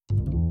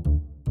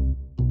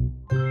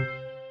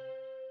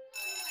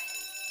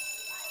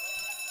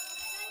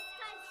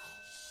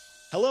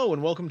Hello,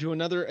 and welcome to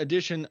another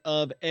edition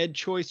of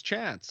EdChoice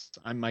Chats.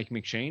 I'm Mike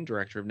McShane,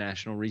 Director of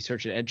National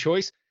Research at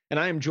EdChoice, and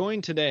I am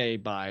joined today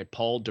by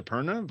Paul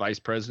DePerna, Vice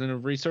President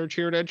of Research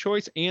here at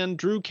EdChoice, and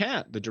Drew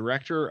Catt, the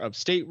Director of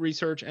State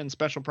Research and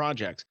Special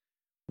Projects.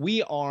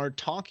 We are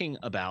talking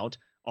about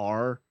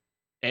our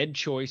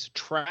EdChoice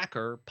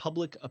Tracker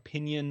Public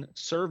Opinion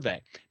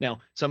Survey.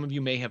 Now, some of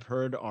you may have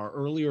heard our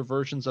earlier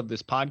versions of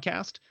this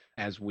podcast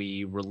as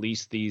we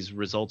release these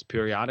results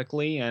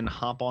periodically and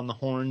hop on the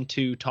horn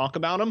to talk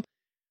about them.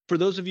 For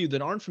those of you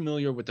that aren't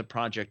familiar with the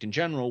project in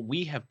general,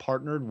 we have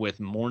partnered with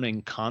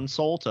Morning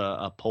Consult,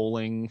 a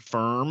polling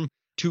firm,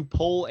 to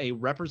poll a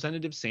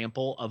representative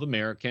sample of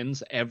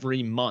Americans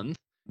every month.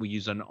 We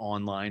use an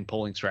online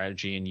polling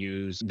strategy and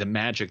use the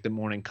magic that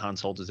Morning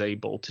Consult is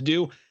able to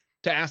do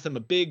to ask them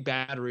a big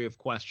battery of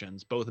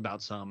questions, both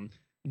about some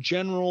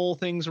general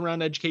things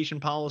around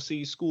education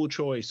policy, school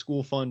choice,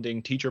 school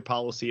funding, teacher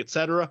policy,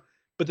 etc.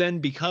 But then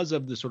because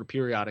of the sort of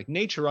periodic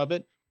nature of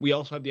it, we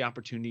also have the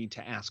opportunity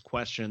to ask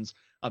questions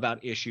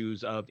about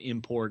issues of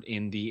import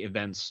in the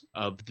events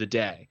of the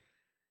day.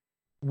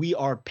 We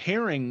are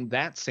pairing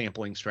that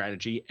sampling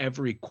strategy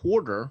every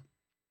quarter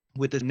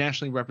with a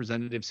nationally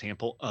representative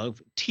sample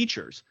of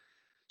teachers.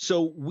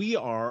 So we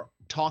are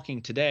talking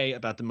today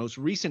about the most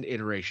recent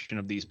iteration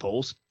of these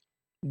polls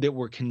that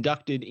were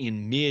conducted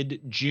in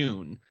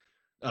mid-June.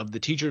 Of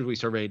the teachers, we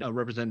surveyed a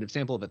representative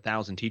sample of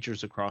 1,000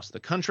 teachers across the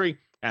country,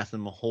 asked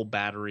them a whole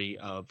battery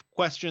of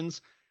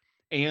questions.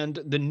 And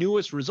the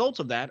newest results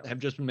of that have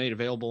just been made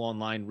available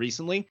online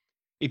recently.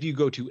 If you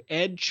go to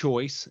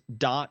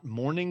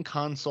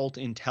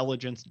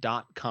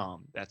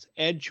edchoice.morningconsultintelligence.com, that's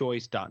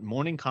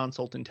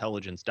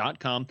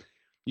edchoice.morningconsultintelligence.com,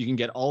 you can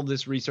get all of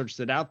this research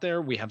that's out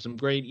there. We have some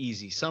great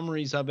easy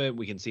summaries of it.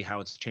 We can see how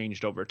it's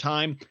changed over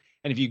time.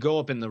 And if you go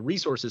up in the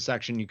resources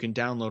section, you can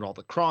download all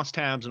the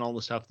crosstabs and all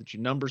the stuff that you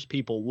numbers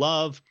people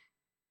love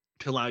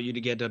to allow you to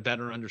get a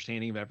better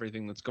understanding of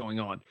everything that's going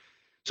on.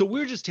 So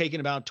we're just taking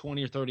about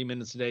 20 or 30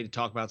 minutes today to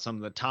talk about some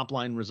of the top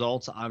line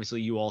results.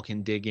 Obviously, you all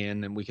can dig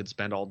in and we could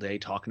spend all day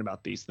talking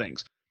about these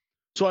things.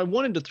 So I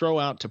wanted to throw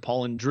out to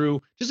Paul and Drew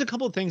just a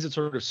couple of things that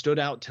sort of stood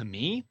out to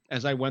me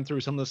as I went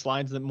through some of the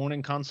slides that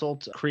Morning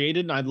Consult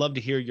created. And I'd love to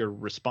hear your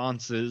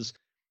responses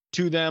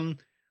to them.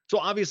 So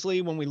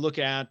obviously, when we look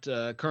at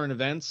current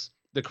events,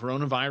 the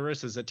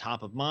coronavirus is at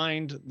top of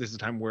mind. This is a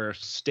time where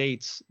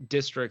states,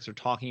 districts are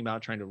talking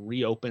about trying to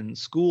reopen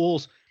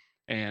schools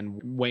and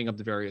weighing up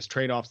the various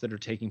trade-offs that are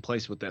taking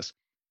place with this.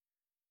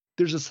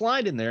 There's a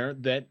slide in there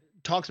that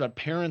talks about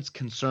parents'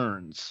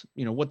 concerns,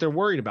 what they're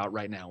worried about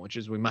right now, which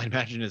is we might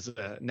imagine is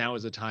now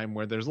is a time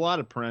where there's a lot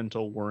of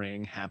parental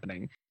worrying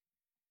happening.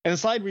 And the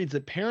slide reads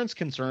that parents'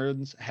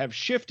 concerns have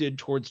shifted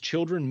towards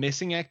children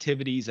missing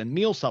activities and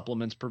meal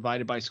supplements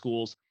provided by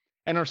schools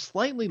and are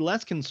slightly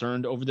less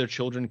concerned over their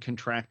children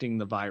contracting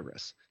the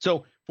virus.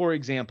 So, for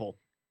example,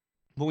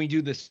 when we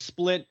do this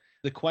split,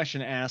 the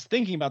question asks,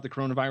 thinking about the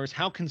coronavirus,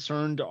 how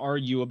concerned are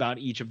you about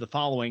each of the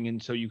following?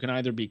 And so you can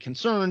either be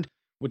concerned,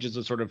 which is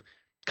a sort of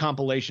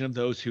compilation of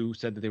those who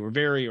said that they were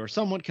very or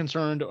somewhat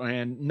concerned,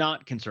 and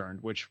not concerned,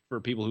 which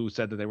for people who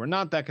said that they were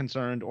not that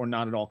concerned or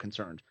not at all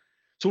concerned.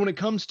 So when it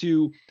comes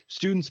to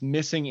students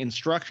missing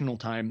instructional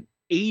time,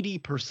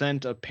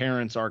 80% of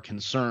parents are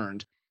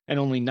concerned and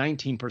only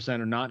 19%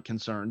 are not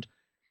concerned.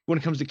 When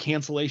it comes to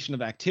cancellation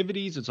of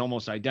activities, it's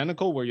almost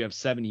identical, where you have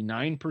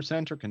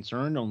 79% are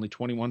concerned, only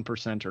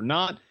 21% are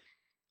not.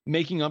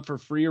 Making up for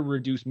free or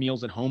reduced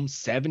meals at home,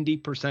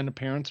 70% of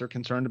parents are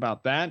concerned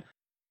about that.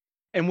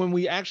 And when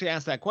we actually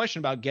ask that question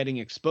about getting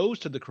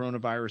exposed to the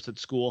coronavirus at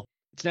school,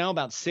 it's now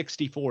about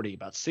 60-40.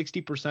 About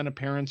 60% of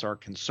parents are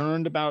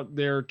concerned about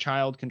their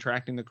child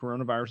contracting the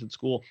coronavirus at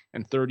school,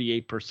 and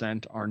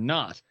 38% are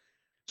not.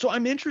 So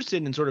I'm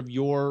interested in sort of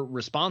your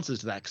responses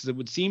to that, because it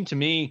would seem to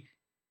me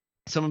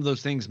some of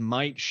those things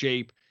might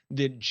shape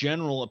the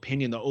general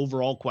opinion, the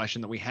overall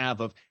question that we have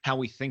of how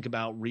we think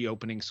about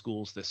reopening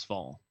schools this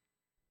fall.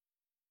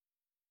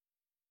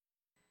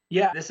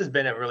 Yeah, this has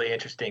been a really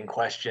interesting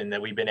question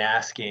that we've been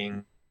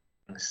asking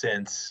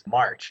since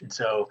March. And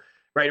so,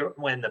 right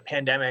when the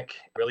pandemic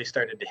really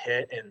started to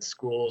hit and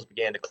schools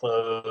began to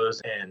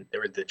close and there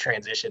was the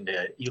transition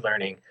to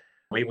e-learning,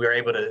 we were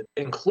able to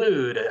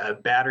include a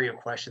battery of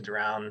questions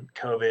around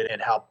COVID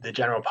and how the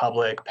general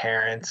public,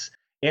 parents,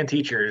 and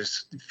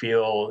teachers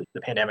feel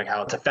the pandemic,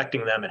 how it's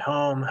affecting them at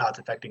home, how it's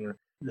affecting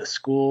the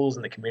schools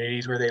and the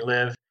communities where they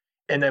live.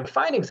 And the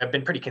findings have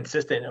been pretty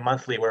consistent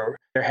monthly, where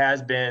there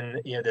has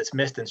been, this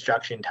missed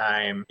instruction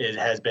time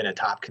has been a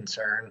top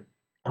concern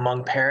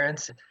among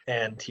parents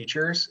and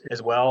teachers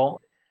as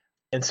well.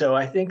 And so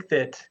I think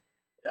that,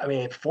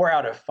 4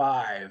 out of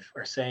 5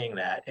 are saying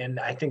that. And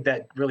I think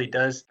that really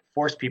does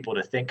force people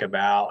to think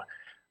about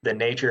the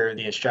nature of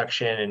the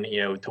instruction and,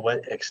 to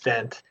what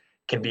extent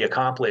can be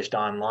accomplished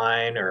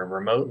online or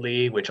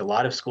remotely, which a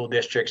lot of school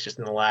districts just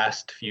in the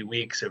last few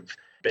weeks have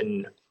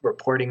been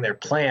reporting their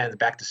plans,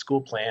 back to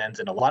school plans.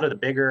 And a lot of the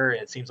bigger,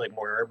 it seems like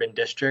more urban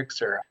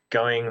districts are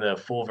going the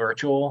full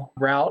virtual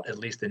route, at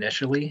least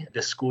initially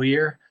this school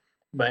year.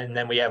 And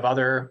then we have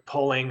other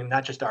polling,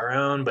 not just our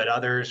own, but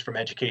others from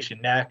Education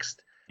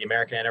Next. The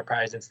American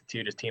Enterprise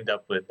Institute has teamed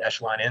up with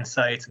Echelon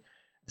Insights.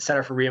 The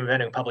Center for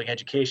Reinventing Public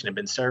Education have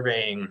been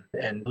surveying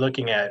and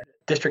looking at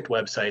district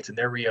websites and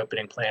their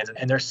reopening plans.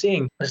 And they're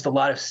seeing just a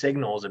lot of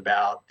signals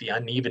about the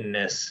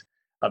unevenness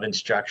of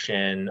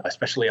instruction,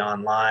 especially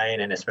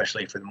online and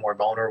especially for the more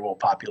vulnerable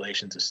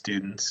populations of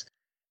students.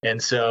 And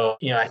so,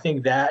 I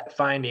think that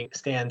finding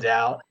stands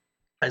out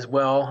as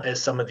well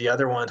as some of the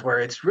other ones where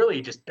it's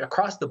really just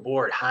across the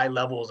board high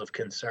levels of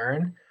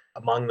concern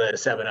among the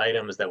 7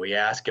 items that we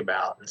ask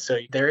about. And so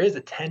there is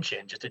a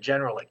tension, just a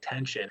general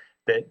tension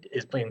that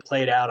is being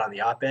played out on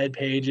the op-ed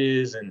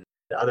pages and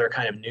the other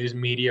kind of news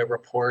media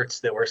reports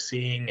that we're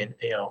seeing and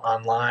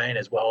online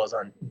as well as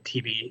on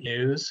TV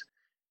news.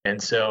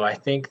 And so I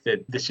think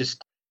that this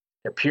just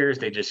appears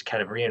they just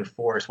kind of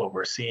reinforce what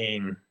we're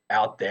seeing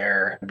out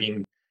there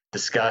being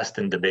discussed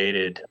and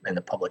debated in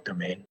the public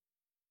domain.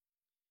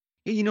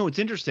 It's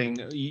interesting.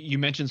 You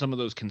mentioned some of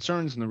those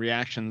concerns and the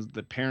reactions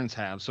that parents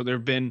have. So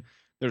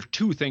there's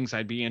 2 things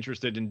I'd be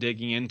interested in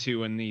digging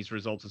into in these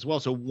results as well.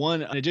 So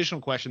an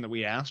additional question that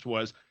we asked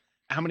was,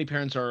 how many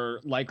parents are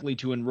likely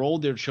to enroll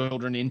their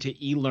children into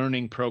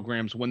e-learning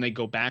programs when they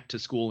go back to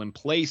school in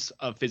place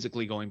of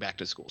physically going back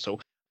to school? So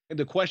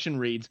the question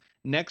reads,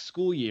 next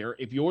school year,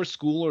 if your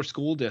school or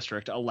school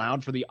district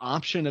allowed for the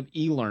option of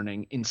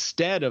e-learning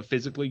instead of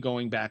physically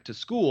going back to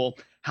school,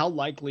 how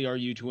likely are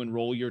you to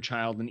enroll your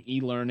child in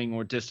e-learning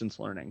or distance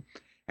learning?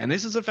 And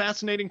this is a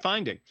fascinating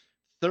finding.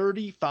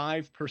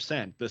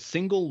 35%, the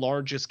single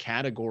largest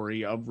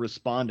category of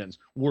respondents,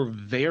 were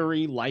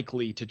very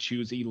likely to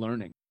choose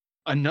e-learning.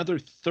 Another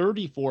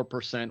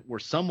 34% were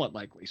somewhat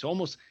likely. So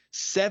almost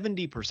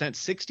 70%,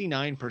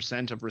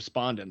 69% of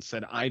respondents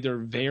said either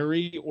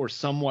very or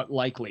somewhat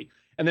likely.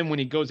 And then when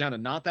it goes down to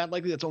not that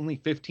likely, that's only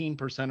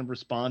 15% of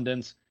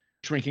respondents,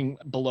 shrinking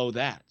below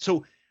that.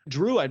 So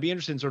Drew, I'd be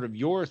interested in sort of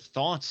your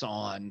thoughts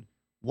on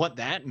what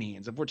that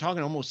means. If we're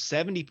talking almost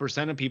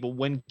 70% of people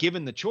when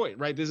given the choice,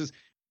 right?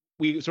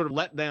 We sort of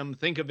let them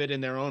think of it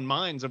in their own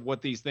minds of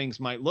what these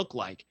things might look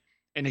like.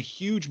 And a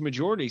huge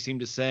majority seem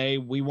to say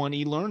we want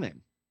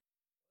e-learning.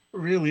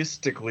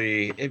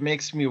 Realistically, it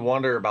makes me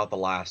wonder about the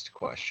last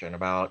question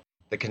about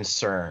the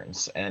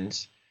concerns.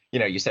 And,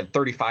 you said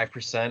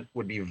 35%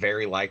 would be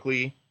very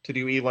likely to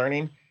do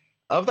e-learning.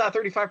 Of that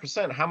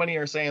 35%, how many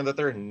are saying that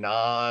they're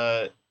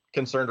not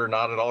concerned or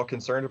not at all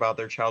concerned about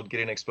their child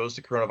getting exposed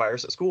to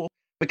coronavirus at school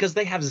because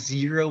they have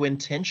zero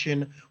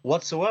intention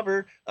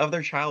whatsoever of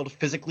their child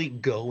physically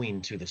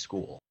going to the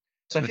school?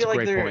 So I That's feel a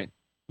like great point.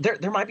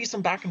 There might be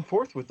some back and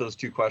forth with those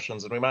 2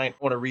 questions, and we might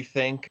want to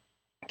rethink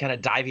kind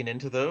of diving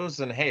into those.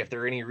 And hey, if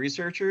there are any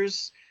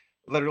researchers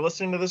that are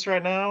listening to this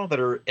right now that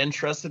are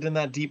interested in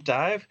that deep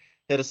dive,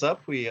 hit us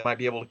up. We might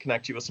be able to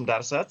connect you with some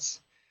data sets.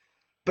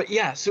 But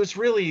yeah, so it's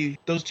really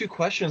those 2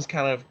 questions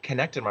kind of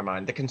connect in my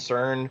mind. The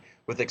concern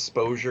with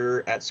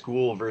exposure at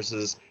school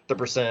versus the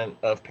percent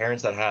of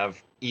parents that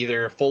have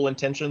either full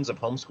intentions of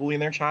homeschooling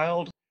their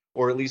child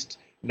or at least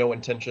no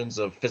intentions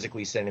of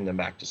physically sending them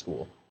back to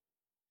school.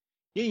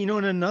 Yeah,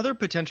 and another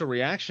potential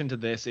reaction to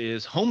this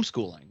is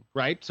homeschooling,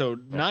 right? So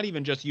not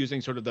even just using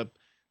sort of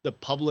the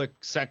public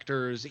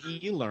sector's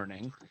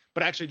e-learning,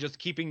 but actually just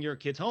keeping your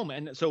kids home.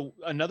 And so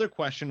another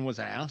question was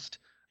asked,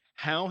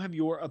 how have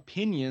your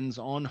opinions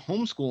on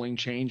homeschooling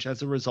changed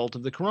as a result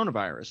of the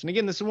coronavirus? And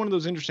again, this is one of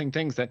those interesting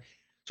things that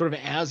sort of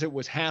as it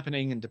was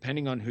happening and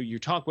depending on who you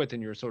talk with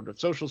and your sort of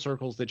social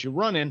circles that you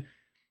run in,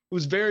 it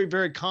was very,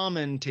 very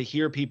common to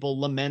hear people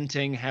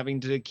lamenting having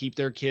to keep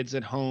their kids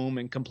at home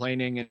and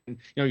complaining. And,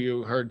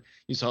 you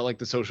saw like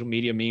the social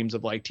media memes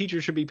of like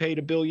teachers should be paid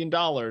 $1 billion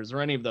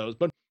or any of those.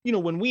 But,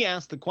 when we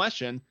asked the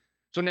question,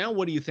 so now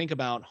what do you think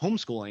about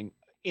homeschooling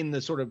in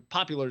the sort of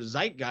popular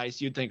zeitgeist?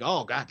 You'd think,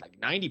 oh, God, like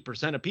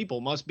 90% of people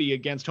must be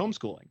against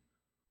homeschooling.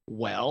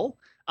 Well,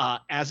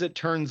 as it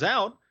turns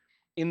out,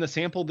 in the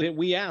sample that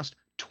we asked,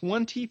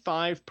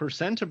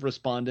 25% of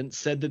respondents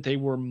said that they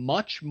were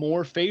much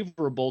more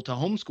favorable to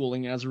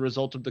homeschooling as a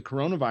result of the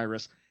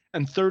coronavirus,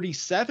 and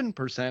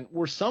 37%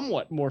 were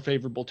somewhat more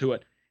favorable to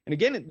it. And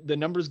again, the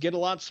numbers get a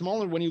lot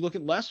smaller when you look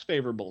at less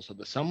favorable. So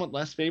the somewhat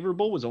less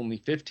favorable was only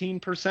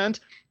 15%,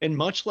 and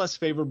much less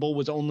favorable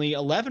was only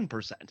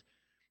 11%.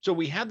 So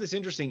we have this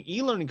interesting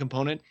e-learning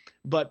component.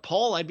 But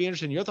Paul, I'd be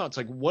interested in your thoughts.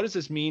 Like, what does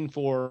this mean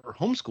for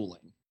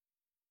homeschooling?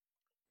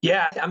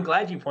 Yeah, I'm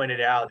glad you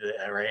pointed out the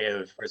array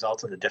of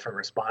results and the different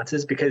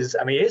responses because,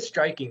 it's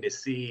striking to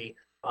see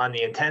on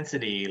the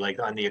intensity,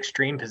 like on the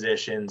extreme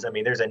positions.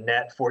 There's a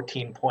net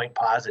 14-point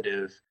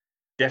positive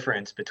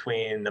difference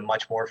between the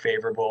much more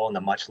favorable and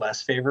the much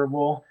less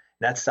favorable.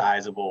 That's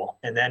sizable.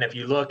 And then if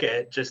you look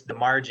at just the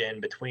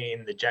margin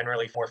between the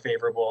generally more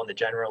favorable and the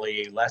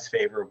generally less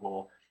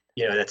favorable,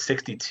 that's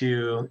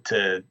 62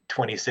 to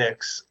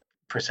 26%.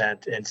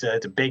 And so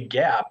it's a big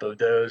gap of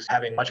those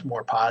having much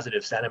more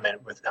positive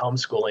sentiment with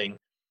homeschooling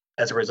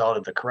as a result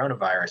of the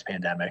coronavirus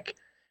pandemic.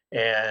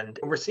 And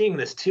we're seeing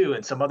this too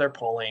in some other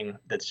polling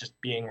that's just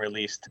being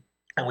released.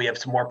 And we have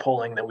some more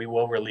polling that we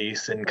will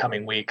release in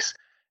coming weeks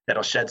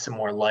that'll shed some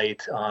more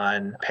light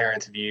on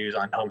parents' views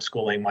on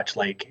homeschooling, much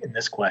like in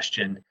this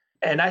question.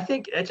 And I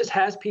think it just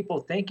has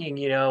people thinking,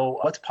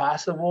 what's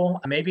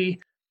possible. Maybe,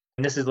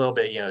 and this is a little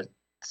bit,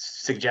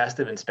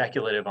 suggestive and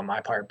speculative on my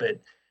part,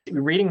 but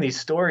reading these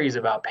stories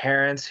about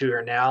parents who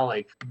are now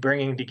like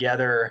bringing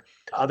together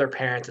other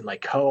parents in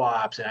like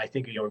co-ops, and I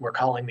think we're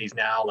calling these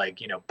now like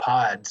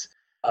pods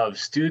of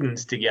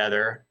students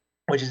together,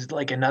 which is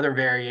like another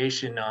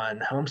variation on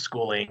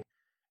homeschooling.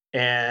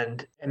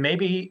 And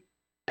maybe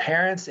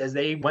parents, as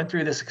they went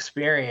through this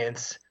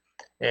experience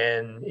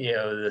and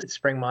the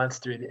spring months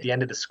through the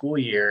end of the school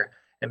year,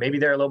 and maybe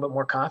they're a little bit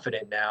more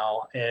confident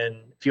now and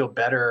feel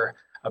better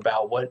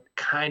about what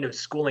kind of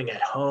schooling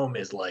at home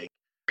is like.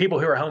 People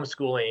who are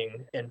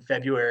homeschooling in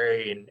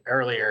February and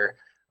earlier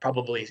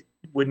probably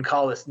wouldn't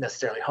call this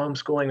necessarily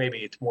homeschooling. Maybe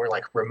it's more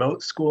like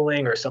remote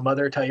schooling or some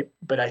other type.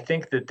 But I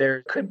think that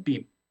there could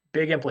be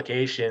big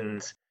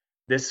implications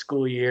this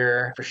school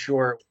year for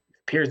sure.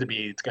 Appears to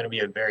be it's going to be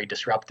a very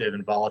disruptive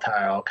and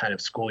volatile kind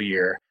of school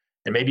year,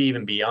 and maybe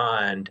even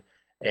beyond.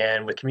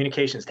 And with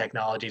communications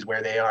technologies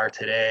where they are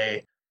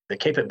today, the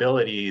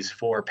capabilities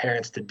for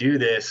parents to do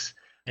this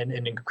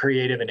in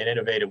creative and in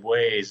innovative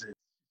ways,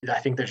 I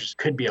think there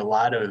could be a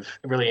lot of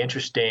really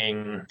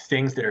interesting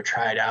things that are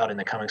tried out in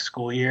the coming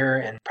school year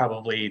and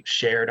probably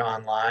shared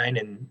online.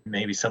 And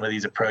maybe some of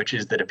these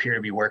approaches that appear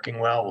to be working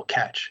well will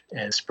catch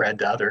and spread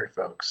to other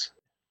folks.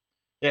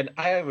 And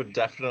I would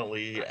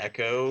definitely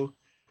echo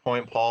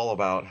point, Paul,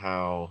 about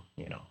how,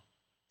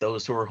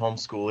 those who are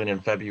homeschooling in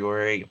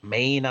February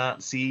may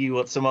not see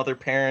what some other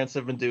parents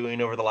have been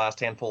doing over the last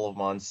handful of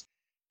months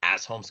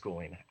as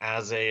homeschooling.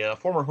 As a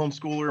former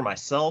homeschooler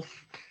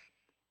myself,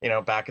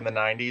 back in the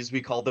 90s,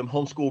 we called them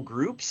homeschool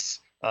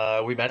groups.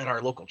 We met at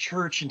our local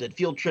church and did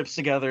field trips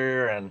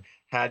together and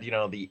had,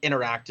 the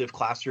interactive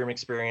classroom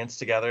experience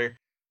together.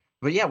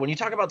 But yeah, when you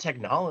talk about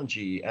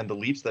technology and the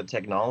leaps that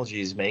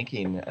technology is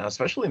making,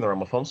 especially in the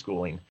realm of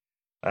homeschooling,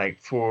 like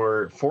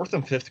for 4th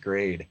and 5th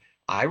grade,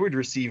 I would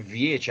receive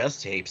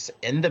VHS tapes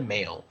in the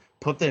mail,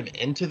 put them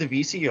into the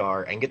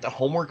VCR, and get the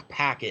homework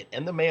packet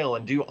in the mail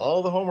and do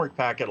all the homework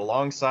packet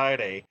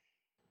alongside a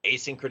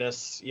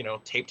asynchronous,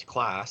 taped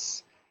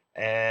class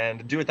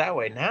and do it that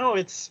way. Now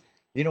it's,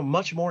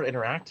 much more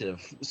interactive.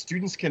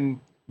 Students can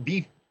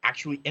be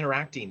actually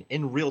interacting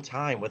in real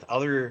time with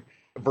other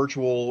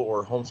virtual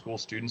or homeschool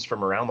students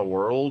from around the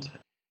world.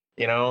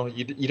 You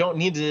don't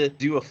need to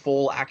do a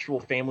full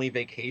actual family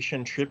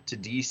vacation trip to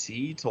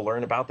DC to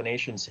learn about the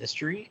nation's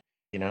history.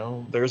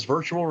 There's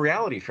virtual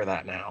reality for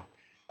that now.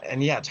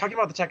 And yeah, talking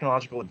about the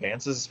technological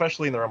advances,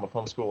 especially in the realm of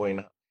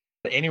homeschooling,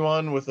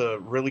 anyone with a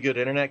really good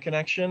internet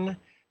connection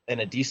and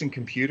a decent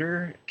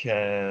computer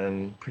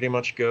can pretty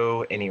much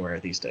go anywhere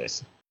these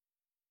days.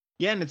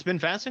 Yeah, and it's been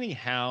fascinating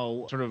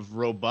how sort of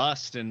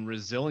robust and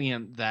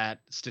resilient that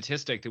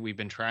statistic that we've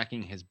been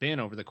tracking has been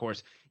over the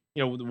course.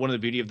 One of the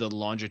beauty of the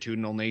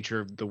longitudinal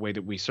nature of the way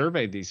that we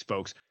surveyed these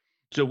folks.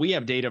 So we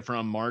have data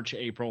from March,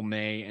 April,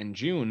 May, and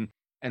June.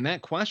 And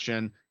that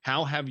question,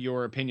 how have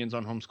your opinions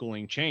on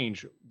homeschooling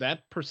changed?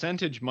 That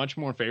percentage, much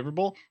more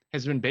favorable,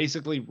 has been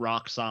basically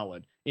rock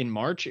solid. In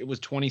March, it was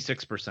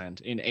 26%.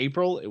 In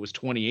April, it was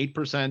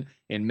 28%.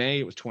 In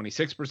May, it was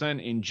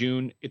 26%. In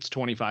June, it's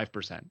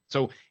 25%.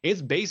 So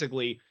it's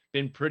basically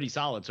been pretty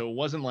solid. So it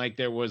wasn't like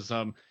there was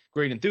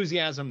great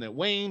enthusiasm that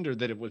waned or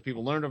that it was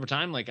people learned over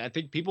time. Like I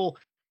think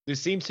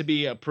this seems to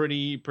be a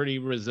pretty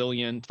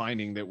resilient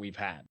finding that we've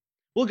had.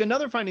 Look,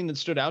 another finding that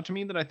stood out to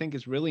me that I think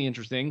is really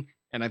interesting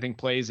and I think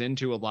plays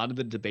into a lot of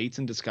the debates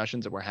and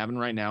discussions that we're having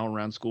right now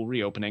around school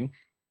reopening.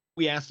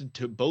 We asked it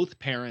to both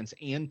parents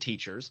and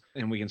teachers,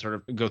 and we can sort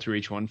of go through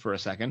each one for a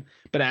second,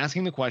 but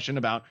asking the question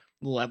about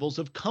levels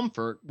of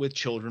comfort with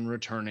children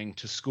returning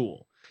to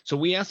school. So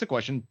we asked the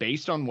question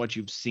based on what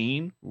you've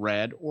seen,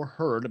 read, or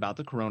heard about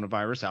the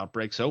coronavirus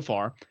outbreak so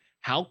far,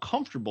 how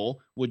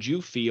comfortable would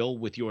you feel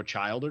with your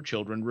child or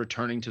children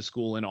returning to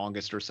school in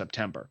August or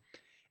September?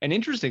 And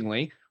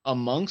interestingly,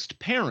 amongst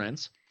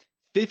parents,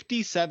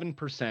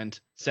 57%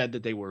 said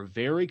that they were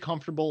very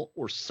comfortable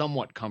or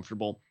somewhat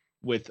comfortable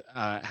with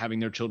having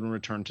their children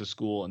return to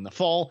school in the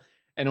fall,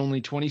 and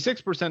only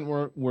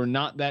 26% were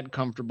not that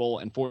comfortable,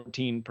 and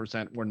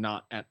 14% were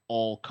not at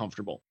all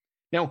comfortable.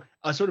 Now,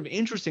 a sort of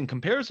interesting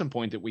comparison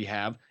point that we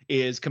have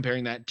is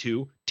comparing that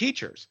to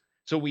teachers.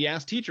 So we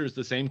asked teachers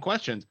the same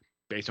questions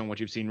based on what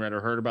you've seen, read,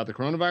 or heard about the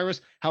coronavirus.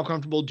 How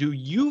comfortable do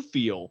you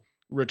feel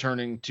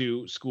returning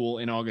to school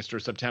in August or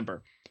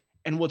September?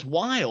 And what's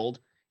wild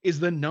is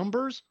the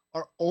numbers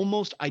are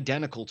almost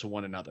identical to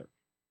one another.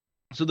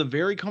 So the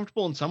very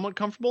comfortable and somewhat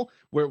comfortable,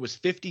 where it was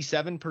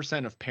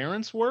 57% of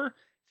parents were,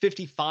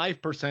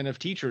 55% of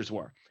teachers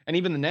were. And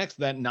even the next,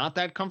 that not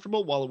that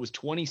comfortable, while it was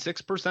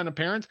 26% of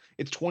parents,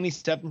 it's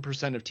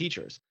 27% of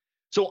teachers.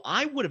 So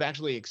I would have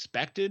actually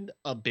expected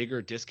a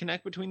bigger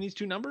disconnect between these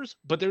two numbers,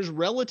 but there's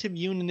relative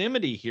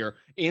unanimity here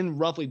in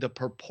roughly the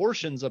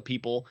proportions of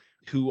people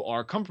who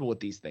are comfortable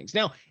with these things.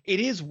 Now, it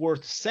is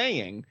worth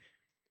saying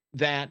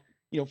that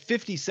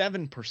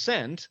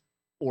 57%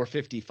 or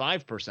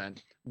 55%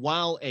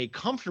 while a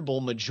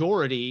comfortable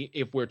majority,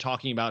 if we're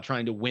talking about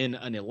trying to win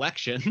an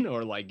election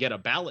or like get a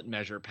ballot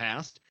measure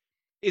passed,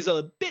 is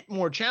a bit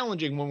more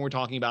challenging when we're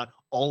talking about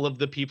all of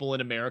the people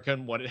in America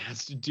and what it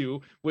has to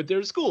do with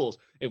their schools.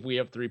 If we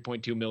have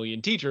 3.2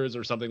 million teachers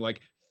or something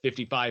like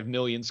 55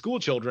 million school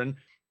children,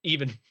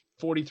 even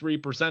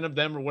 43% of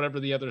them or whatever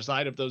the other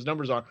side of those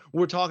numbers are,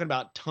 we're talking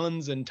about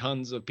tons and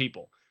tons of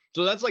people.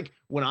 So that's like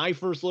when I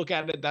first look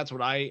at it, that's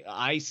what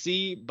I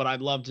see. But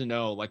I'd love to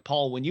know, like,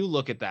 Paul, when you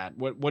look at that,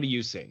 what do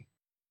you see?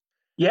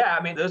 Yeah,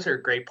 I mean, those are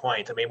great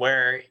points. I mean,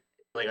 where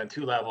like on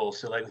two levels.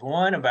 So like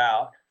one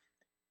about,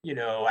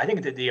 I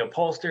think that the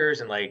pollsters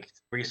and like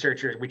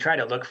researchers, we try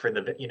to look for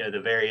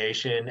the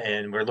variation,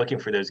 and we're looking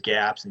for those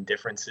gaps and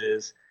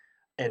differences.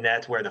 And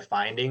that's where the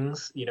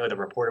findings, the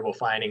reportable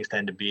findings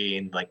tend to be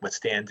and like what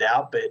stands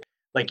out. But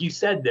like you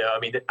said, though, I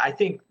mean, I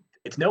think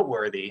it's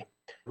noteworthy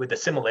with the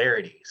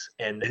similarities.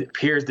 And it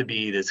appears to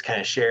be this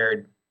kind of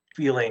shared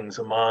feelings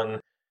among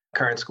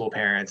current school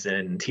parents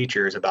and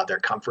teachers about their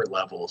comfort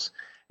levels.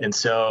 And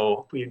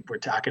so we were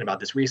talking about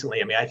this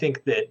recently. I mean, I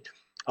think that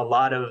a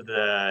lot of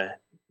the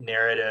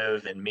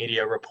narrative and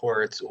media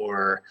reports,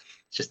 or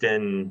just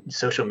in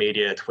social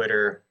media,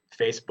 Twitter,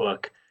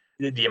 Facebook,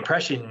 the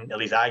impression, at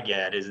least I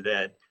get, is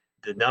that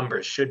the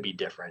numbers should be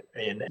different.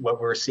 And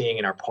what we're seeing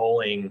in our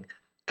polling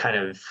kind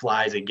of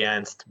flies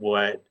against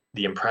what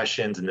the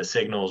impressions and the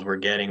signals we're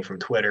getting from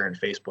Twitter and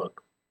Facebook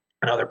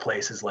and other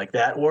places like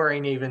that, or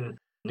in even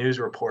news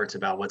reports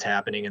about what's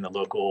happening in the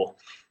local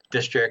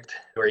district,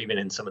 or even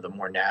in some of the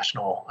more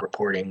national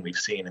reporting we've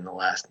seen in the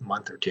last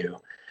month or two.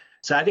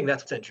 So I think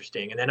that's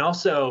interesting. And then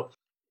also,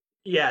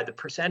 yeah, the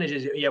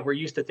percentages, yeah, we're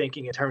used to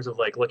thinking in terms of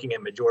like looking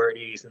at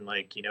majorities and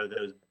like,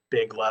 those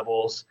big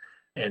levels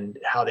and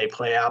how they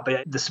play out.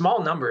 But the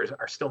small numbers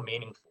are still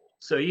meaningful.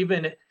 So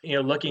even,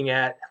 looking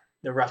at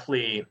the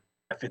roughly,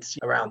 if it's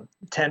around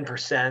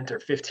 10% or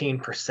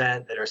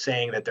 15% that are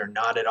saying that they're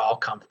not at all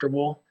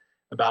comfortable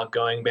about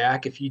going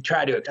back, if you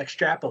try to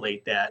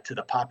extrapolate that to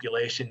the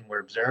population we're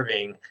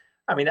observing,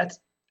 I mean, that's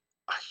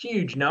a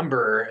huge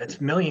number. It's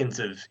millions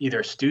of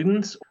either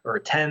students or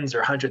tens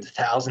or hundreds of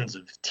thousands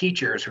of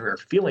teachers who are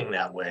feeling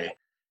that way.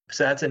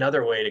 So that's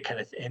another way to kind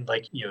of, and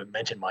like you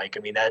mentioned, Mike,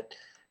 I mean,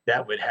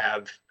 that would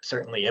have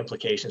certainly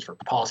implications for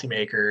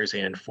policymakers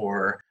and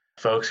for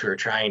folks who are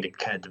trying to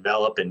kind of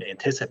develop and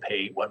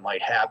anticipate what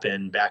might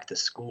happen back to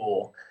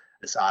school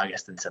this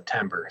August and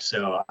September.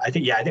 So I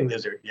think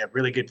those are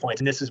really good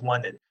points. And this is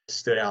one that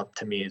stood out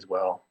to me as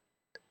well.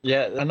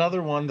 Yeah,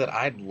 another one that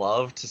I'd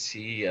love to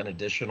see an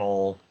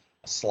additional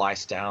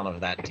slice down of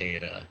that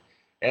data.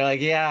 And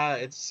like, yeah,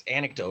 it's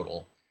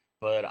anecdotal,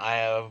 but I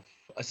have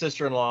a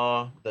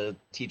sister-in-law that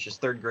teaches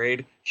third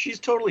grade. She's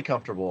totally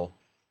comfortable.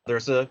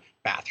 There's a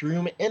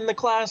bathroom in the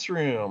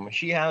classroom.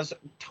 She has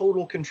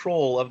total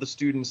control of the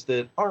students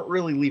that aren't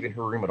really leaving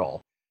her room at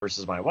all.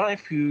 Versus my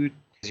wife, who,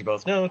 as you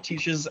both know,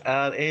 teaches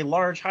at a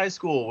large high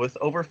school with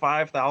over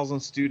 5,000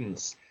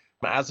 students.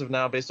 As of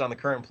now, based on the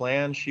current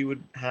plan, she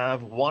would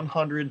have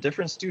 100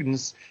 different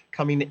students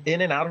coming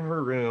in and out of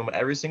her room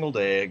every single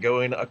day,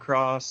 going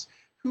across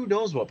who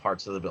knows what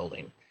parts of the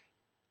building.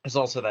 There's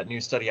also that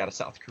new study out of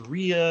South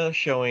Korea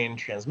showing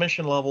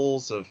transmission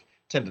levels of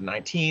 10 to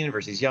 19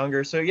 versus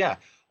younger. So yeah,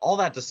 all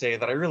that to say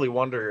that I really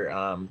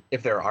wonder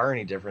if there are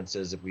any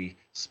differences if we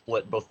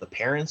split both the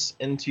parents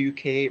into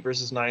K-8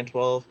 versus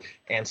 9-12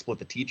 and split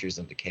the teachers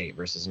into K-8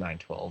 versus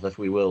 9-12, if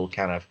we will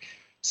kind of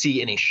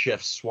see any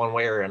shifts one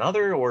way or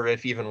another, or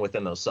if even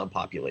within those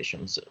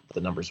subpopulations,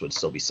 the numbers would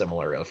still be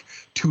similar of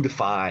 2 to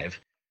 5,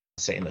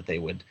 saying that they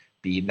would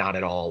be not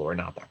at all or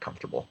not that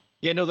comfortable.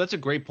 Yeah, no, that's a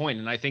great point.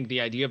 And I think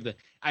the idea of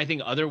I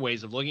think other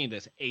ways of looking at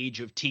this,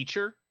 age of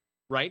teacher,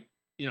 right?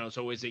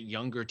 So is it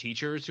younger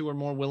teachers who are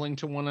more willing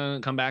to want to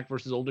come back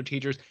versus older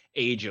teachers?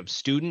 Age of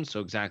students, so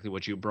exactly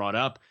what you brought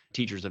up,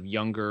 teachers of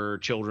younger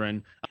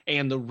children,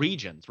 and the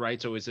regions, right?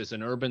 So is this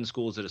an urban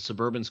school? Is it a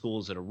suburban school?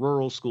 Is it a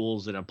rural school?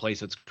 Is it a place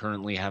that's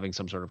currently having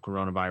some sort of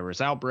coronavirus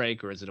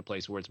outbreak, or is it a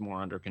place where it's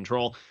more under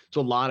control? So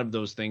a lot of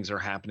those things are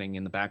happening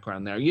in the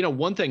background there.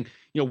 One thing,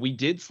 we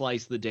did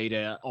slice the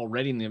data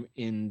already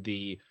in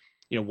the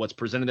what's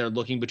presented there,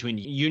 looking between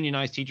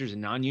unionized teachers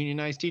and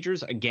non-unionized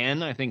teachers.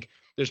 Again, I think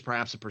there's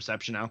perhaps a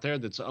perception out there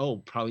that's,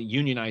 probably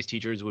unionized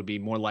teachers would be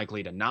more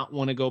likely to not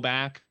want to go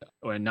back,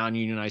 or a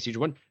non-unionized teacher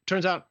would.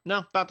 Turns out, no,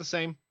 about the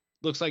same.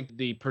 Looks like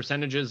the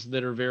percentages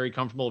that are very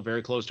comfortable,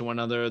 very close to one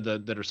another,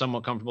 that are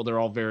somewhat comfortable, they're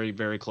all very,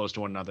 very close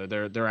to one another.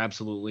 They're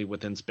absolutely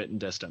within spitting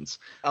distance.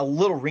 A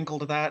little wrinkle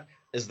to that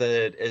is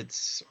that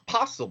it's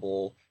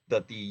possible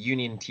that the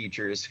union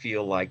teachers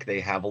feel like they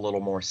have a little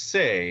more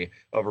say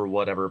over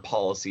whatever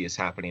policy is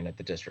happening at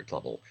the district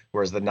level,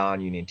 whereas the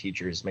non-union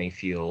teachers may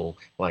feel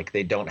like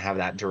they don't have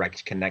that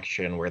direct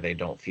connection, where they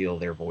don't feel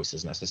their voice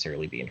is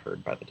necessarily being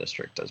heard by the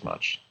district as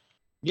much.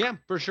 Yeah,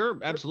 for sure.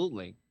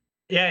 Absolutely.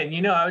 Yeah,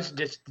 and I was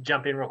just to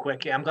jump in real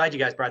quick. I'm glad you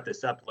guys brought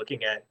this up,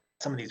 looking at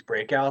some of these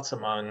breakouts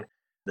among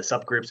the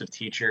subgroups of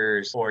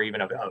teachers, or even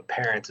of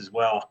parents as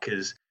well,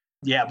 because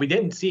Yeah, we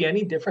didn't see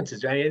any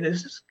differences. I mean,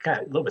 this is kind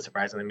of a little bit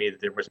surprising to me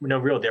that there was no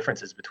real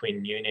differences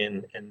between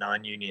union and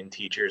non-union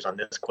teachers on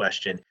this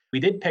question. We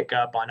did pick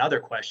up on other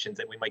questions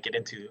that we might get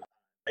into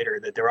later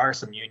that there are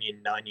some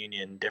union,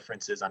 non-union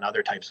differences on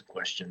other types of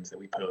questions that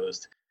we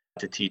posed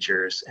to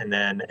teachers.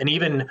 And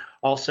even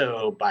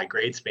also by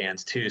grade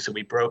spans too. So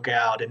we broke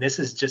out, and this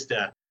is just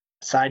a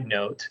side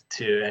note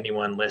to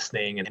anyone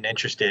listening and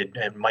interested.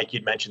 And Mike,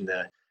 you'd mentioned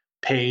the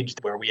page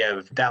where we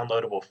have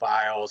downloadable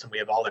files and we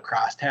have all the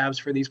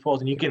crosstabs for these polls.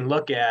 And you can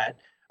look at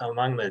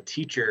among the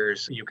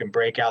teachers, you can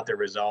break out the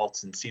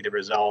results and see the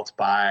results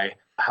by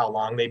how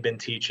long they've been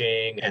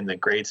teaching and the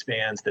grade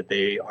spans that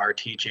they are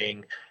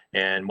teaching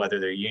and whether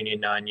they're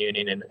union,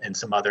 non-union, and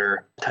some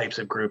other types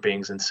of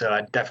groupings. And so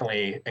I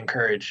definitely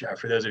encourage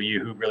for those of you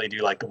who really do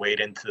like to wade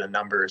into the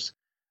numbers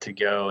to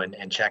go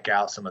and check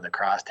out some of the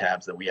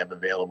crosstabs that we have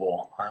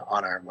available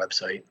on our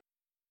website.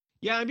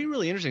 Yeah, it'd be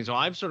really interesting. So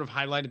I've sort of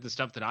highlighted the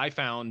stuff that I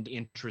found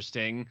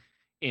interesting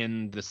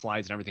in the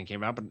slides and everything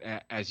came out.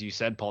 But as you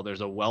said, Paul,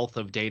 there's a wealth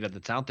of data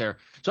that's out there.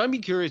 So I'd be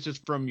curious,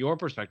 just from your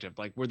perspective,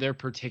 like were there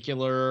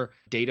particular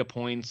data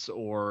points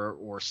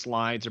or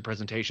slides or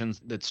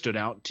presentations that stood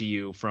out to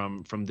you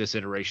from this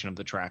iteration of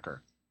the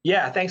tracker?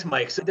 Yeah, thanks,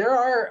 Mike. So there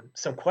are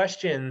some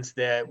questions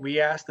that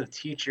we asked the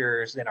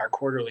teachers in our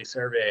quarterly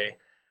survey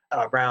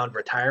around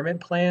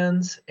retirement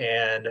plans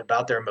and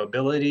about their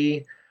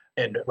mobility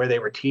and where they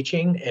were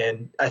teaching.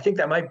 And I think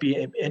that might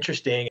be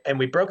interesting. And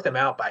we broke them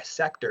out by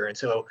sector. And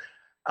so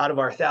out of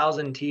our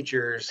 1,000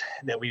 teachers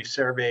that we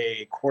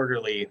survey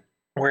quarterly,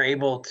 we're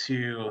able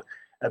to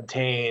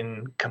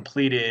obtain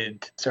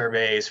completed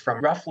surveys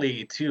from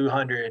roughly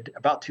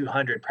about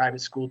 200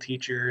 private school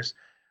teachers,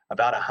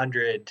 about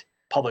 100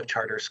 public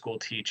charter school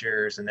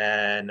teachers, and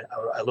then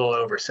a little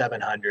over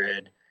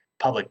 700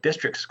 public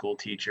district school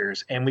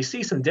teachers. And we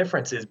see some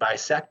differences by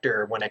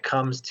sector when it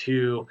comes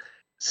to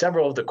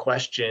several of the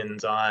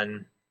questions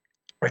on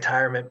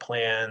retirement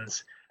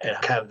plans and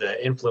kind of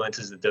the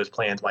influences that those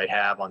plans might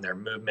have on their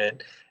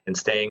movement and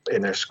staying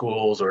in their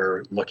schools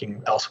or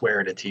looking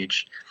elsewhere to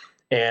teach.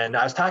 And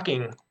I was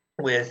talking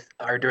with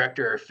our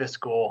director of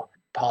fiscal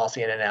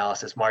policy and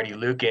analysis, Marty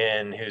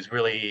Lukin, who's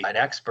really an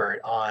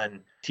expert on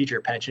teacher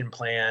pension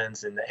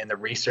plans and the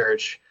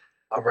research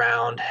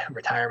around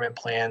retirement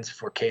plans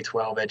for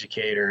K-12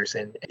 educators.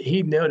 And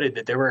he noted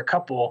that there were a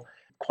couple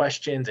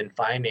questions and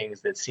findings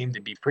that seemed to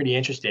be pretty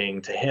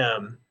interesting to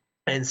him.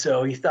 And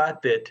so he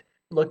thought that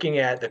looking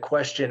at the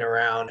question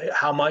around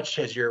how much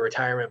has your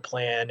retirement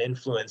plan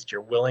influenced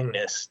your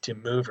willingness to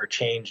move or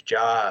change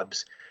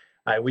jobs,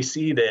 we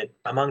see that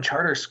among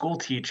charter school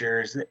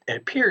teachers, it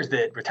appears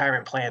that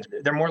retirement plans,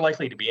 they're more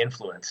likely to be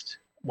influenced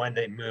when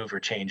they move or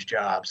change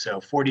jobs. So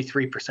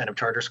 43% of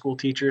charter school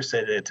teachers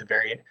said that it's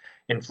very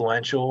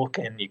influential,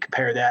 and you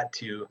compare that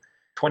to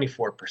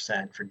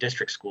 24% for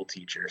district school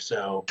teachers.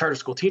 So charter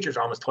school teachers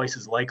are almost twice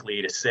as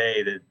likely to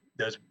say that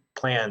those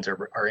plans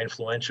are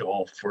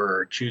influential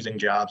for choosing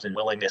jobs and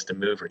willingness to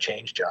move or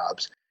change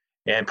jobs.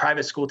 And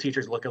private school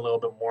teachers look a little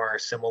bit more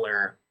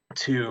similar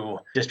to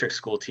district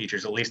school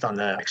teachers, at least on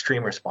the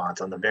extreme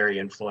response, on the very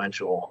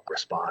influential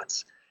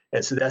response.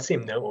 And so that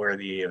seemed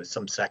noteworthy of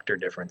some sector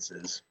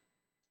differences.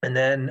 And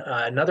then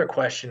another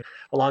question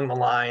along the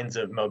lines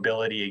of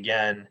mobility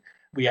again,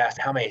 we asked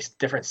how many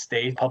different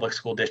state public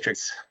school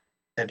districts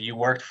have you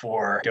worked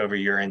for over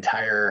your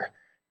entire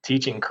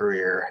teaching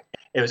career?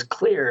 It was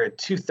clear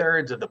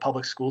 2/3 of the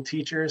public school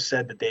teachers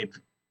said that they've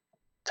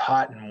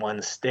taught in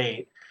one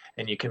state,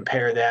 and you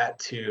compare that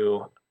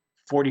to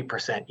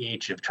 40%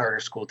 each of charter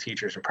school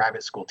teachers and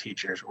private school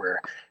teachers were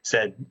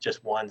said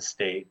just one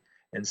state.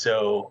 And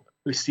so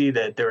we see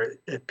that it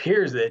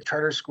appears that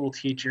charter school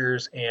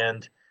teachers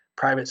and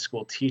private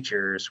school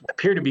teachers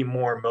appear to be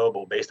more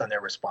mobile based on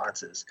their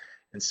responses.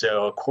 And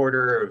so a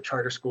quarter of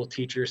charter school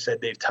teachers said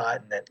they've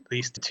taught in at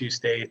least 2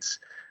 states,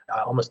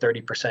 almost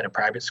 30% of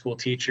private school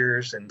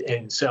teachers,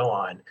 and so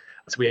on.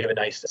 So we have a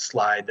nice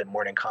slide that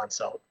Morning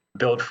Consult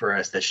built for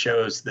us that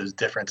shows those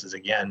differences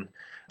again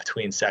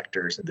between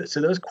sectors. So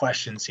those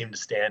questions seem to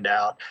stand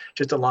out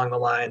just along the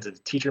lines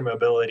of teacher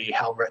mobility,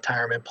 how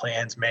retirement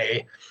plans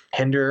may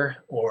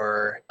hinder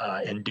or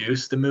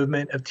induce the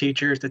movement of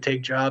teachers to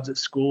take jobs at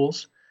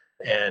schools.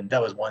 And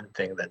that was one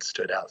thing that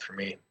stood out for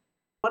me.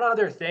 One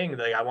other thing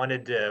that I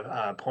wanted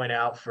to point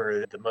out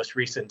for the most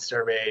recent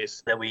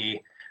surveys that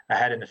we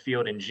had in the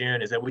field in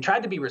June is that we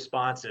tried to be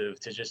responsive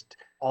to just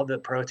all the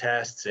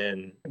protests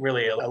and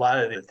really a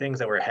lot of the things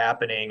that were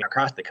happening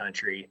across the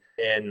country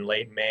in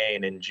late May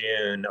and in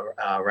June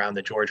around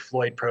the George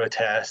Floyd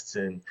protests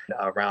and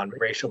around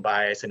racial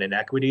bias and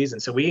inequities.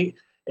 And so we,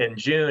 in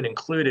June,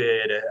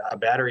 included a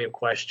battery of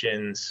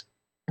questions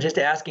just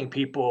asking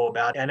people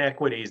about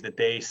inequities that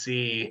they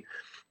see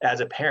as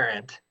a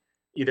parent,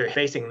 either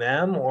facing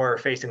them or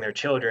facing their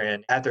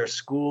children at their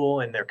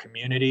school and their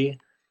community.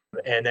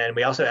 And then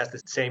we also asked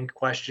the same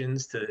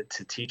questions to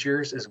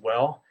teachers as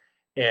well.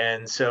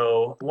 And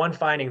so one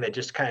finding that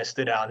just kind of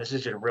stood out, and this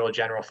is just a real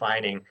general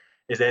finding,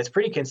 is that it's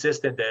pretty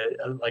consistent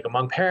that like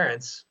among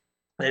parents,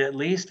 that at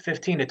least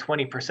 15 to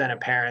 20% of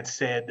parents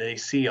said they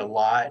see a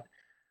lot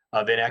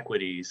of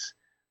inequities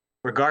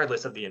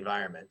regardless of the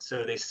environment.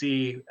 So they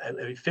see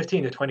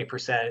 15 to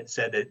 20%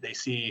 said that they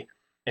see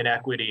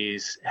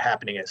inequities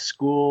happening at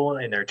school,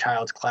 in their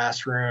child's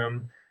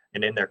classroom,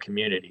 and in their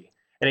community.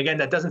 And again,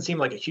 that doesn't seem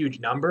like a huge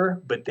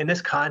number, but in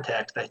this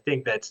context, I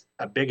think that's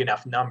a big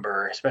enough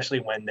number, especially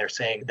when they're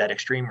saying that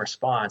extreme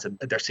response and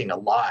they're seeing a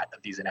lot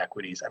of these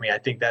inequities. I mean, I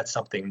think that's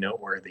something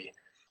noteworthy.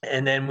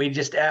 And then we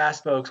just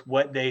asked folks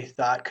what they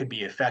thought could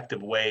be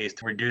effective ways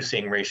to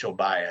reducing racial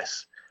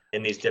bias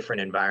in these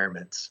different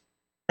environments.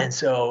 And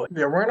so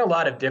there weren't a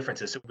lot of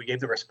differences. So we gave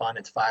the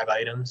respondents 5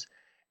 items,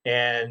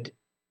 and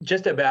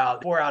just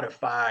about 4 out of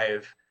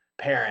 5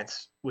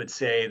 parents would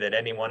say that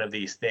any one of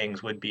these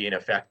things would be an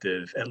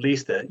effective, at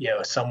least a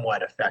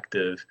somewhat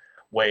effective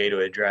way to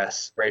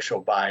address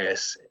racial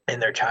bias in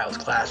their child's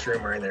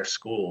classroom or in their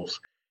schools.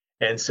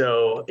 And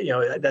so,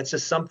 that's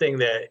just something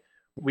that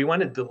we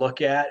wanted to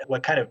look at,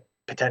 what kind of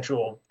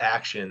potential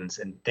actions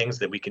and things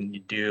that we can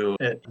do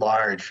at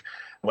large,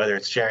 whether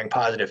it's sharing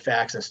positive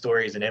facts and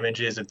stories and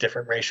images of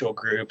different racial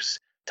groups,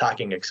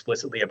 talking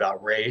explicitly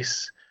about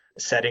race,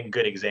 setting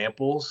good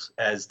examples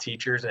as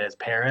teachers and as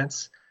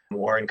parents,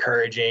 or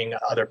encouraging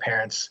other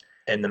parents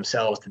and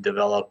themselves to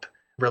develop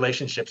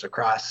relationships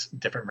across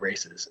different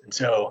races. And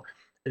so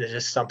it's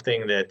just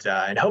something that,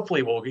 and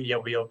hopefully we'll be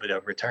able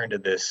to return to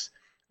this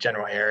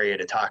general area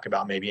to talk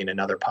about maybe in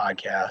another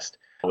podcast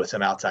with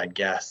some outside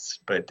guests.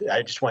 But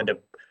I just wanted to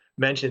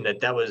mention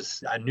that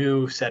was a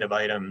new set of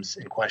items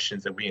and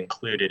questions that we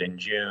included in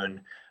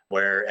June,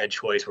 where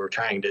EdChoice were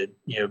trying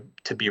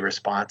to be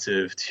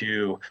responsive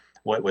to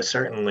what was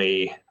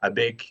certainly a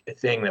big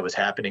thing that was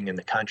happening in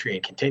the country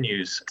and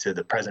continues to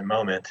the present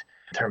moment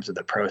in terms of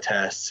the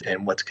protests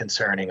and what's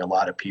concerning a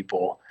lot of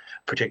people,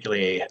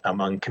 particularly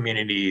among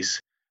communities,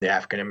 the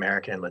African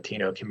American and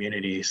Latino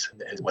communities,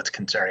 is what's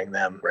concerning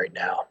them right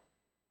now.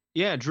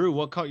 Yeah, Drew,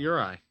 what caught your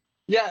eye?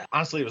 Yeah,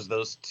 honestly, it was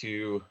those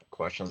 2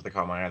 questions that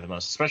caught my eye the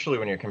most, especially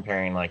when you're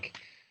comparing like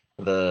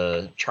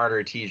the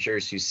charter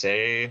teachers who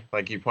say,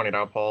 like you pointed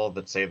out, Paul,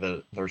 that say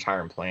the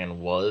retirement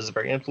plan was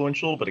very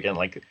influential. But again,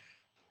 like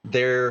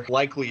they're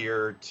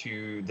likelier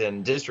to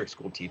than district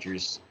school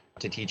teachers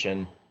to teach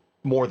in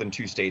more than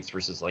 2 states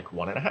versus like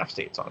 1.5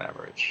 states on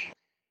average.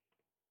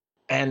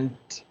 And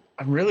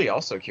I'm really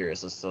also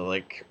curious as to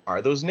like,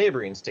 are those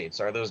neighboring states?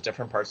 Are those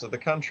different parts of the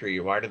country?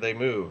 Why did they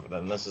move?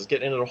 Then this is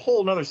getting into a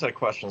whole other set of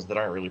questions that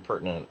aren't really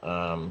pertinent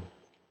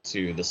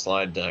to the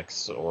slide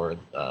decks or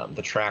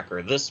the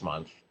tracker this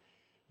month.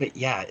 But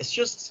yeah, it's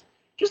just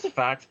the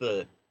fact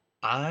that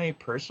I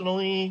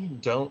personally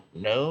don't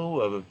know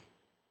of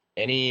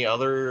any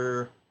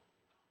other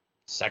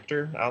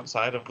sector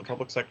outside of the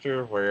public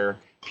sector where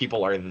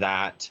people are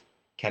that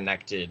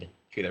connected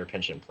to their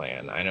pension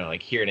plan. I know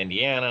like here in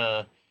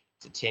Indiana,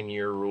 it's a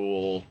 10-year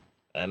rule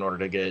in order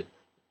to get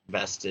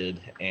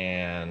vested.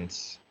 And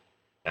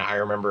I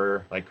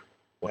remember like,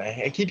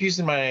 I keep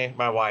using my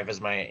wife as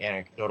my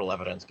anecdotal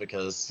evidence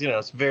because,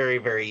 it's very,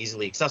 very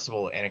easily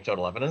accessible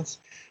anecdotal evidence.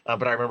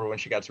 But I remember when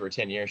she got to her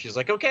 10 years, she's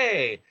like,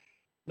 okay,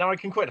 now I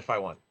can quit if I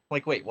want. I'm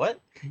like, wait, what?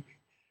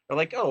 Or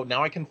like, oh,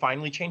 now I can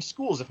finally change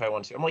schools if I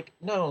want to. I'm like,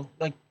 no,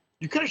 like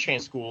you could have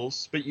changed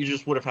schools, but you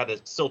just would have had to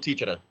still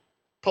teach at a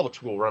public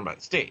school run by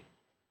the state.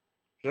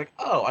 She's like,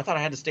 oh, I thought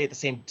I had to stay at the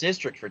same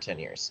district for 10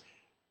 years.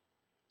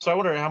 So I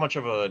wonder how much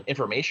of an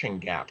information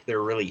gap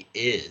there really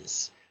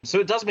is. So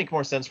it does make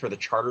more sense for the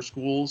charter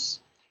schools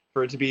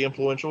for it to be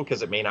influential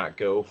because it may not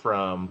go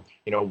from,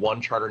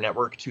 one charter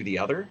network to the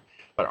other,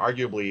 but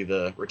arguably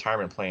the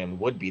retirement plan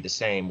would be the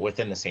same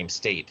within the same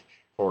state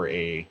for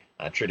a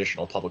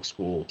traditional public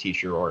school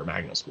teacher or a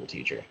magnet school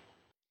teacher.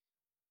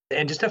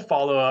 And just to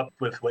follow up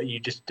with what you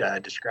just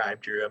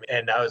described, Drew,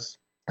 and I was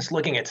just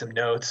looking at some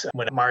notes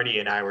when Marty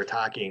and I were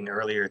talking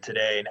earlier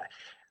today, and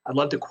I'd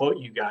love to quote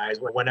you guys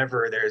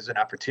whenever there's an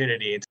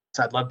opportunity.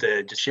 So I'd love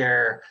to just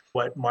share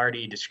what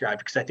Marty described,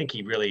 because I think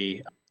he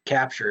really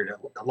captured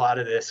a lot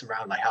of this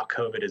around like how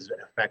COVID is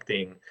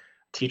affecting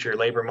teacher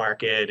labor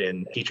market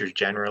and teachers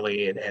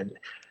generally.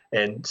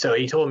 And so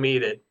he told me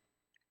that,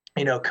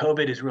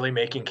 COVID is really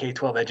making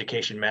K-12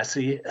 education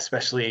messy,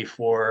 especially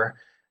for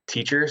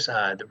teachers.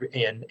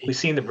 And we've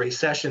seen the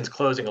recessions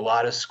closing a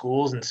lot of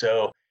schools. And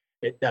so,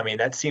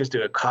 that seems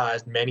to have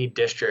caused many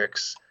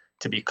districts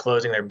to be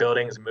closing their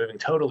buildings and moving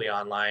totally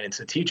online. And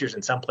so teachers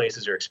in some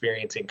places are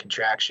experiencing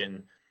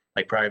contraction,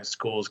 like private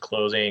schools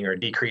closing or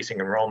decreasing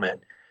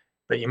enrollment.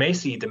 But you may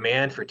see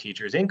demand for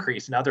teachers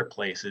increase in other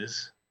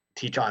places,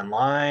 teach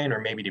online, or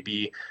maybe to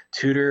be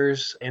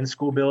tutors in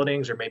school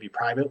buildings or maybe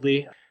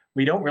privately.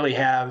 We don't really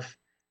have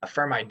a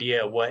firm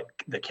idea what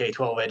the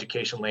K-12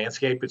 education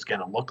landscape is going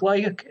to look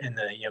like in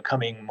the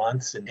coming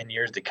months and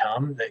years to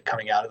come, that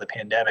coming out of the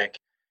pandemic.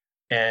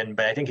 But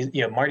I think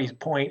Marty's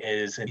point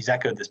is, and he's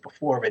echoed this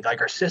before, but like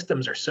our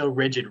systems are so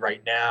rigid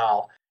right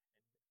now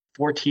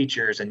for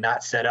teachers and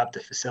not set up to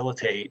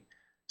facilitate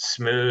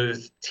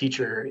smooth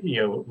teacher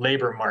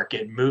labor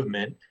market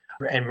movement,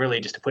 and really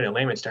just to put it in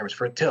layman's terms,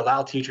 to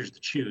allow teachers to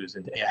choose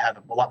and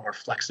have a lot more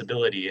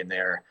flexibility in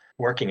their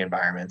working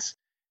environments.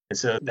 And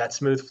so that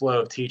smooth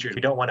flow of teachers,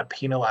 we don't want to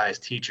penalize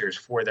teachers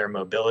for their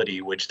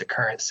mobility, which the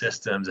current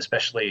systems,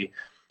 especially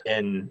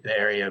in the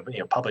area of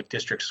public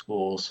district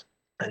schools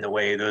and the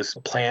way those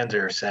plans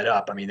are set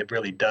up, I mean, it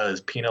really does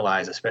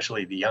penalize,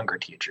 especially the younger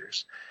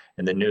teachers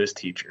and the newest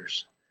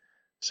teachers.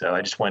 So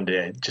I just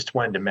wanted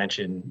to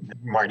mention,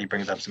 Marty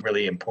brings up some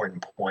really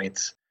important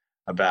points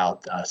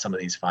about some of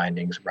these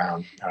findings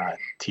around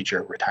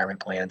teacher retirement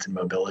plans and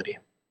mobility.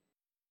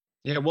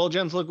 Yeah, well,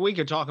 gents, look, we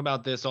could talk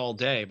about this all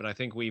day, but I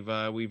think we've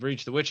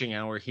reached the witching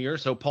hour here.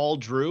 So, Paul,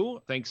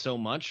 Drew, thanks so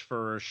much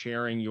for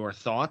sharing your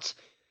thoughts.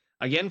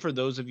 Again, for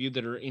those of you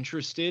that are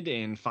interested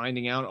in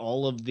finding out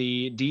all of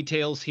the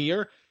details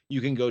here,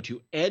 you can go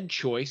to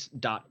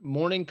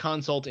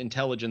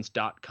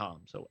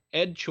edchoice.morningconsultintelligence.com. So,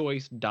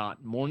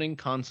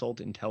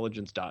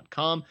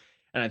 edchoice.morningconsultintelligence.com.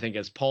 And I think,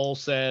 as Paul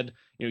said,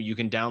 you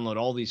can download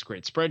all these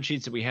great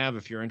spreadsheets that we have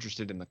if you're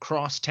interested in the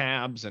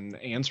crosstabs and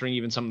answering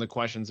even some of the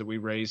questions that we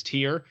raised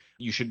here.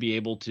 You should be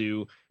able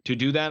to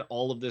do that.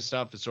 All of this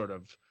stuff is sort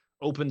of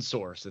open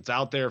source. It's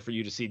out there for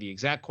you to see the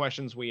exact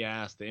questions we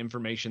asked, the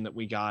information that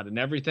we got, and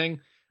everything.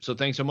 So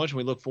thanks so much.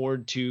 We look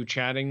forward to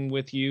chatting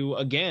with you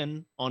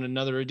again on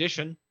another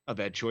edition of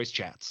EdChoice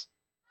Chats.